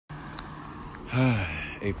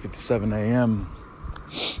8:57 a.m.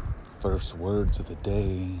 First words of the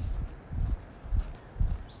day.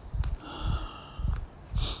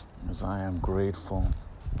 As I am grateful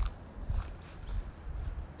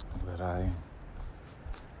that I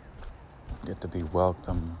get to be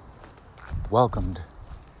welcomed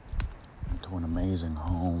into an amazing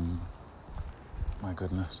home. My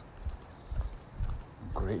goodness.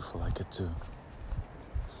 I'm grateful I get to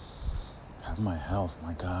have my health,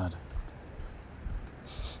 my God.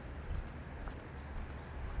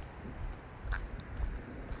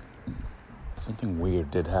 Something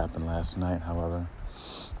weird did happen last night, however.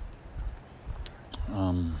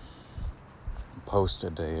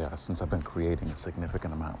 Posted since I've been creating a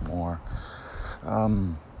significant amount more,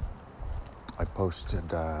 I posted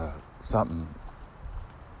something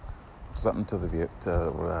to the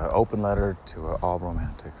open letter to all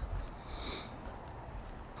romantics,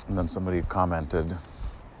 and then somebody commented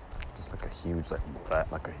just like a huge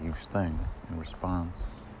thing in response.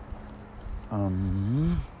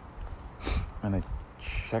 And I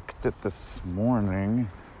checked it this morning,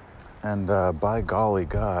 and by golly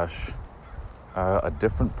gosh, a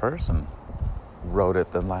different person wrote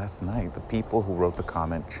it than last night. The people who wrote the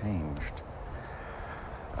comment changed.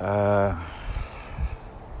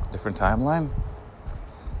 Different timeline?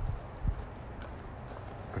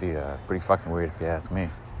 Pretty fucking weird if you ask me.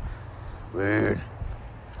 Weird.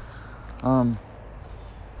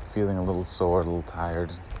 Feeling a little sore, a little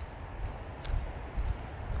tired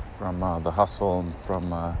from the hustle and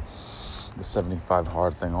from the 75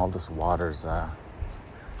 hard thing. All this water's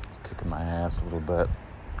it's kicking my ass a little bit.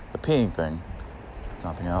 The peeing thing,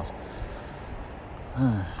 nothing else.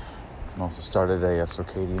 I also started a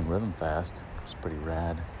circadian rhythm fast, which is pretty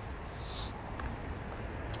rad.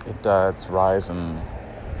 It's rise and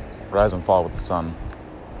fall with the sun,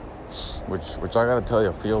 which I gotta tell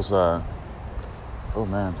you feels oh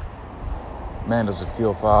man, does it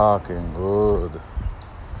feel fucking good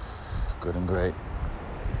and great.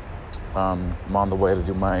 I'm on the way to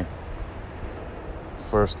do my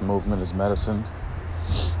first movement as medicine.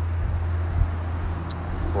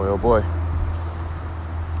 Boy, oh boy.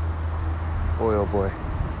 Boy, oh boy.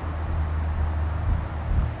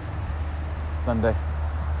 Sunday.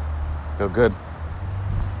 Feel good.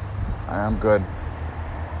 I am good.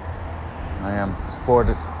 I am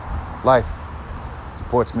supported. Life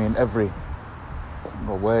supports me in every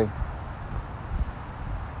single way.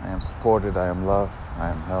 I am supported. I am loved. I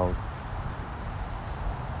am held.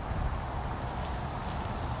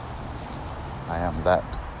 I am that.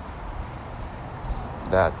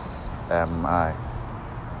 That's am I.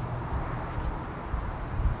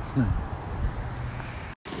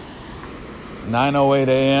 9:08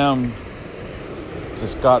 a.m.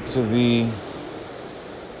 Just got to the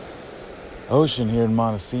ocean here in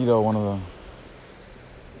Montecito, one of the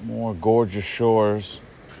more gorgeous shores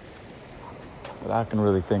that I can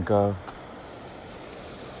really think of.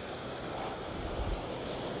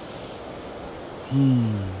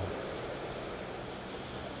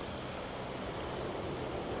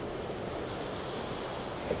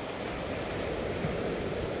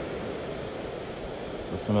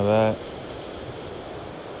 Listen to that.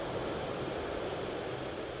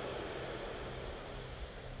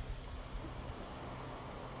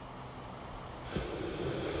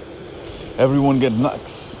 Everyone gets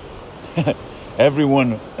nuts.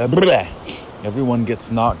 Everyone gets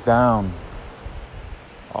knocked down.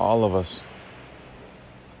 All of us.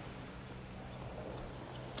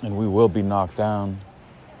 And we will be knocked down.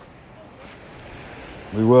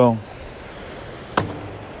 We will.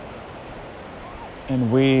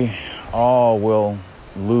 And we all will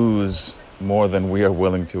lose more than we are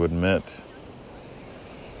willing to admit.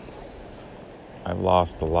 I've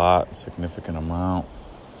lost a significant amount.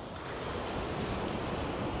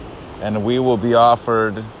 And we will be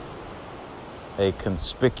offered a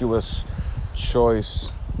conspicuous choice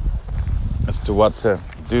as to what to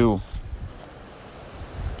do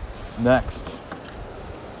next.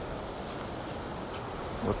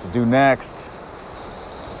 What to do next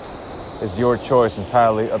is your choice,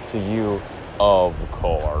 entirely up to you, of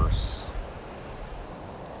course.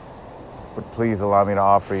 But please allow me to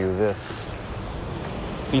offer you this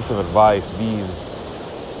piece of advice, these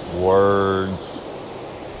words.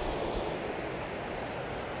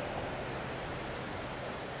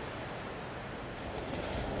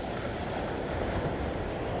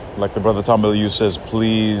 Like the brother Tom Milieu says,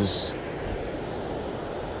 please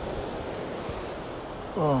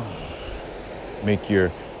make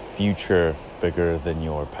your future bigger than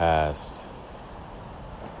your past.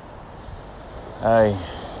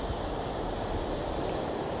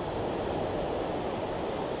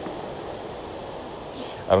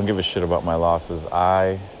 I don't give a shit about my losses.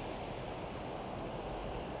 I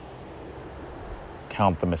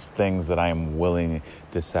count them as things that I am willing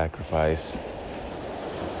to sacrifice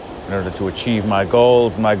in order to achieve my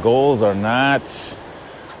goals. My goals are not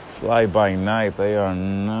fly by night. They are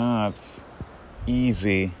not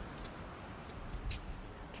easy.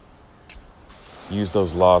 Use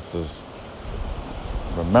those losses.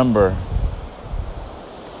 Remember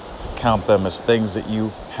to count them as things that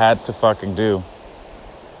you had to fucking do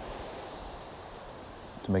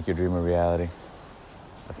to make your dream a reality.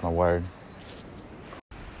 That's my word.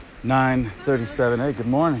 9:37. Hey, good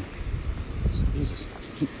morning. Jesus.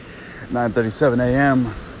 9:37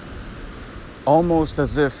 a.m. Almost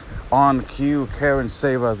as if on cue, Karen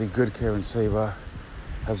Seva, the good Karen Seva,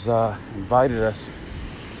 has invited us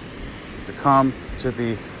to come to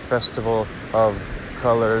the Festival of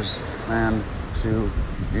Colors and to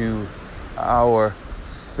do our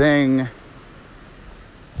thing.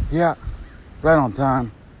 Yeah, right on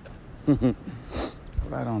time.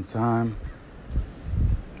 Right on time.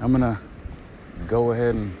 I'm gonna go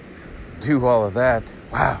ahead and do all of that.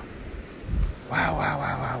 Wow.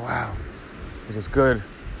 It is good.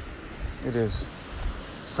 It is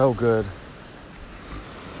so good.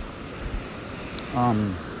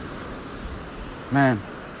 Man,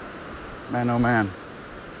 oh man.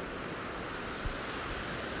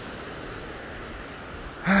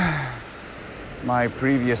 My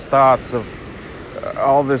previous thoughts of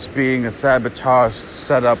all this being a sabotage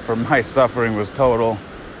setup for my suffering was total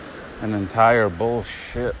and entire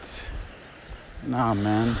bullshit. Nah,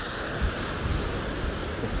 man.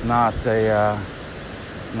 It's not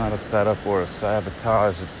a setup or a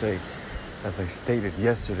sabotage. It's a, as I stated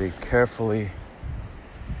yesterday, carefully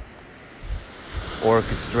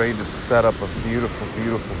orchestrated setup of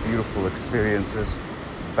beautiful experiences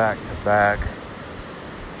back to back.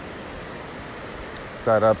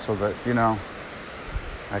 Set up so that, you know,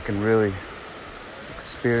 I can really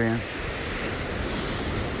experience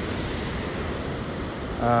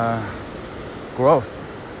growth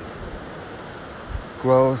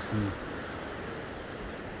and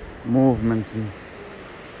movement and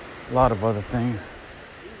a lot of other things.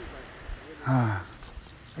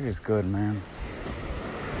 It is good, man.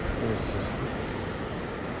 It is just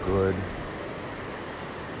good.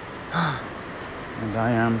 And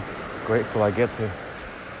I am grateful I get to.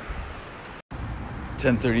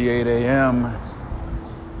 10:38 a.m.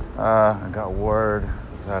 I got word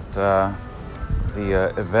that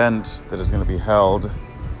the event that is going to be held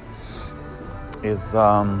is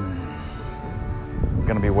going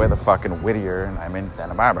to be way the fucking Whittier, and I'm in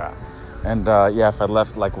Santa Barbara. And yeah, if I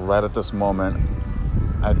left like right at this moment,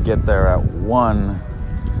 I'd get there at 1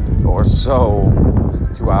 or so,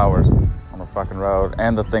 2 hours on the fucking road,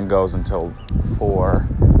 and the thing goes until 4.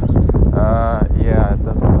 Yeah, it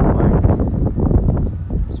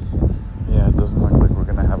doesn't look like we're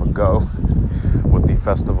gonna have a go with the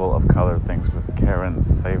Festival of Color things with Karen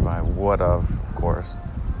Seva. I would have, of course.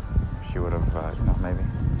 She would have, maybe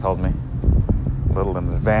told me a little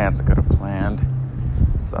in advance. I could have planned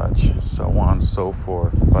such, so on and so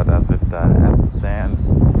forth. But as it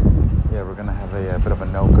stands, yeah, we're gonna have a bit of a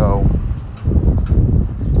no-go,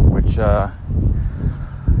 which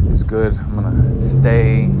is good. I'm gonna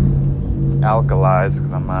stay alkalized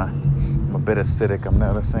because I'm a bit acidic. I'm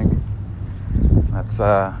noticing that's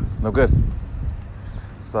it's no good.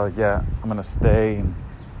 So yeah, I'm gonna stay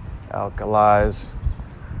alkalize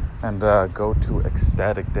and go to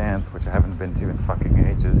Ecstatic Dance, which I haven't been to in fucking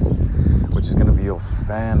ages, which is gonna be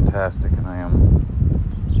fantastic. And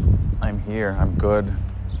I'm here. I'm good.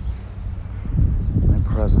 I'm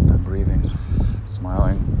present. I'm breathing,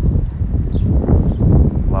 smiling,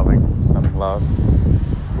 loving, sending love.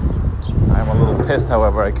 I'm a little pissed,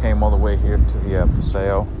 however. I came all the way here to the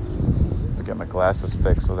Paseo to get my glasses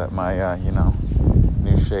fixed so that my,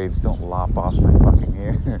 new shades don't lop off my fucking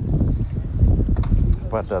ear.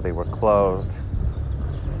 But they were closed.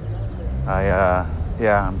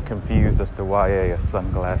 I'm confused as to why a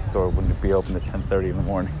sunglass store wouldn't be open at 10:30 in the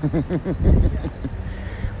morning.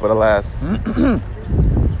 But alas,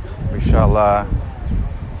 we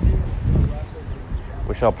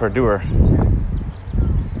shall perdure.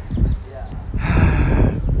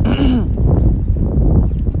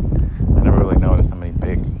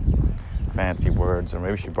 Fancy words, or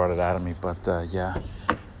maybe she brought it out of me, but yeah,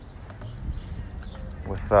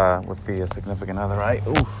 with the significant other, I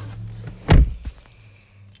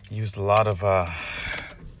used a lot of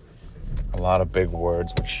big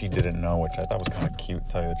words, which she didn't know, which I thought was kind of cute,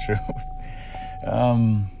 to tell you the truth.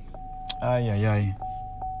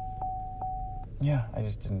 Yeah, I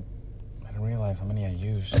didn't realize how many I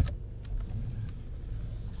used.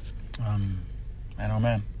 Man, oh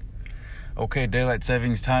man. Okay, daylight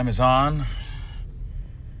savings time is on.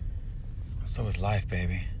 So is life,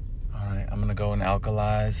 baby. All right, I'm gonna go and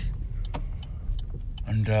alkalize.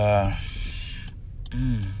 And,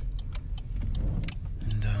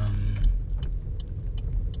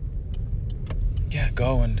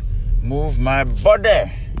 go and move my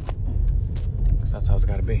body. Because that's how it's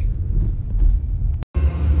gotta be.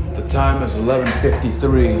 The time is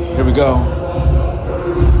 11:53. Here we go.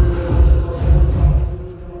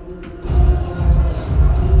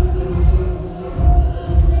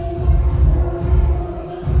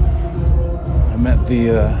 I met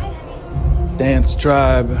the dance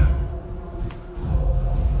tribe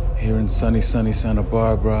here in sunny Santa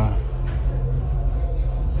Barbara.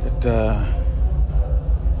 It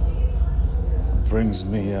brings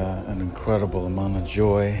me an incredible amount of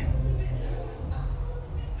joy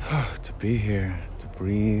to be here, to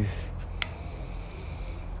breathe,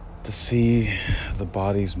 to see the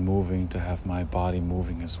bodies moving, to have my body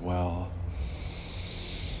moving as well,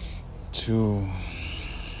 to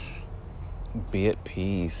be at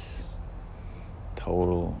peace,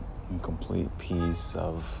 total and complete peace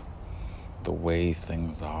of the way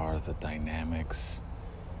things are, the dynamics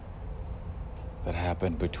that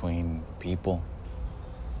happen between people.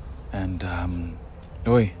 And, oh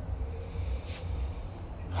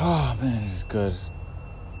man, it is good.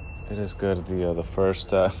 It is good. The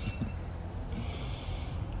first, the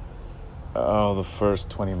first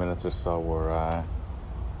 20 minutes or so were,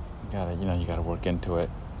 you gotta work into it.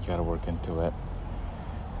 You gotta work into it.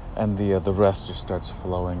 And the rest just starts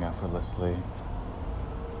flowing effortlessly.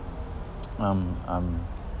 I'm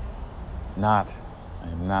not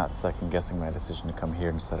second guessing my decision to come here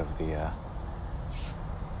instead of the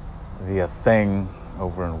thing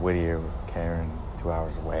over in Whittier with Karen 2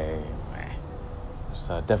 hours away. There's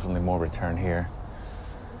definitely more return here.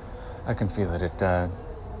 I can feel it. It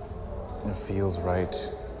feels right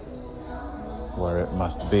where it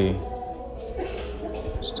must be.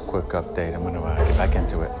 Just a quick update. I'm gonna get back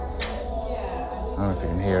into it. I don't know if you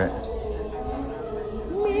can hear it.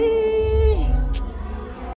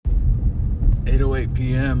 8:08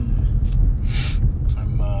 p.m.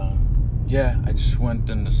 I just went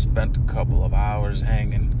and spent a couple of hours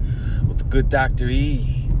hanging with the good Dr.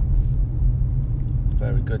 E.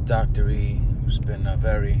 Very good Dr. E, who's been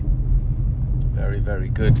very, very, very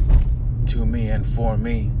good to me and for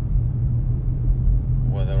me,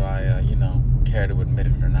 whether I, care to admit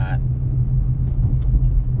it or not.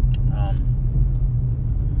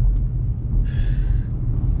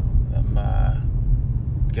 I'm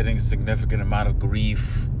getting a significant amount of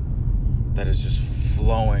grief that is just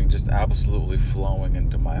flowing, just absolutely flowing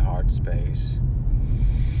into my heart space.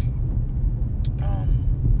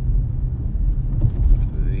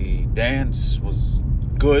 The dance was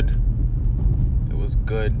good. It was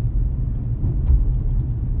good.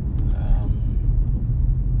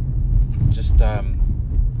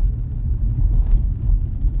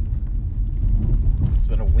 It's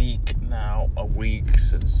been a week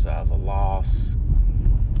since the loss.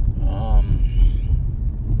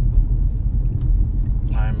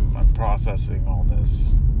 I'm processing all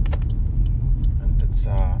this, and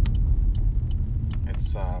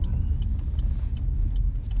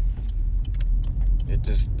it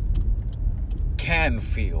just can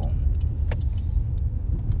feel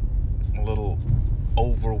a little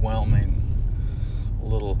overwhelming, a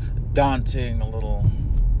little daunting, a little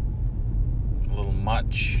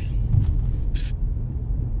much.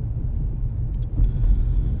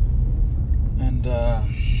 And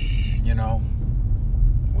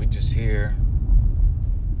we just here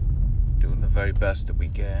doing the very best that we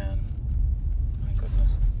can. My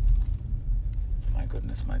goodness.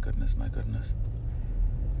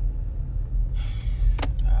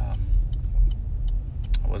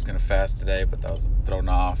 I was gonna fast today, but that was thrown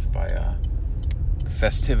off by the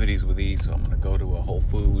festivities with these, so I'm gonna go to a Whole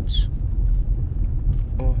Foods.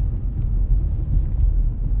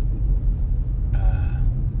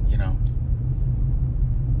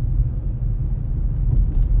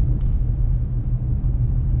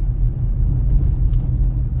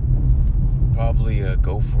 Probably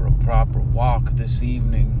go for a proper walk this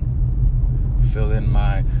evening. Fill in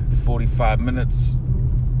my 45 minutes,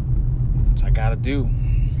 which I gotta do.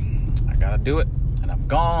 I gotta do it, and I'm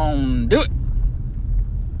gonna do it.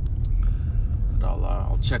 But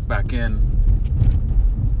I'll check back in.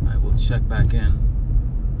 I will check back in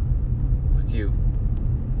with you.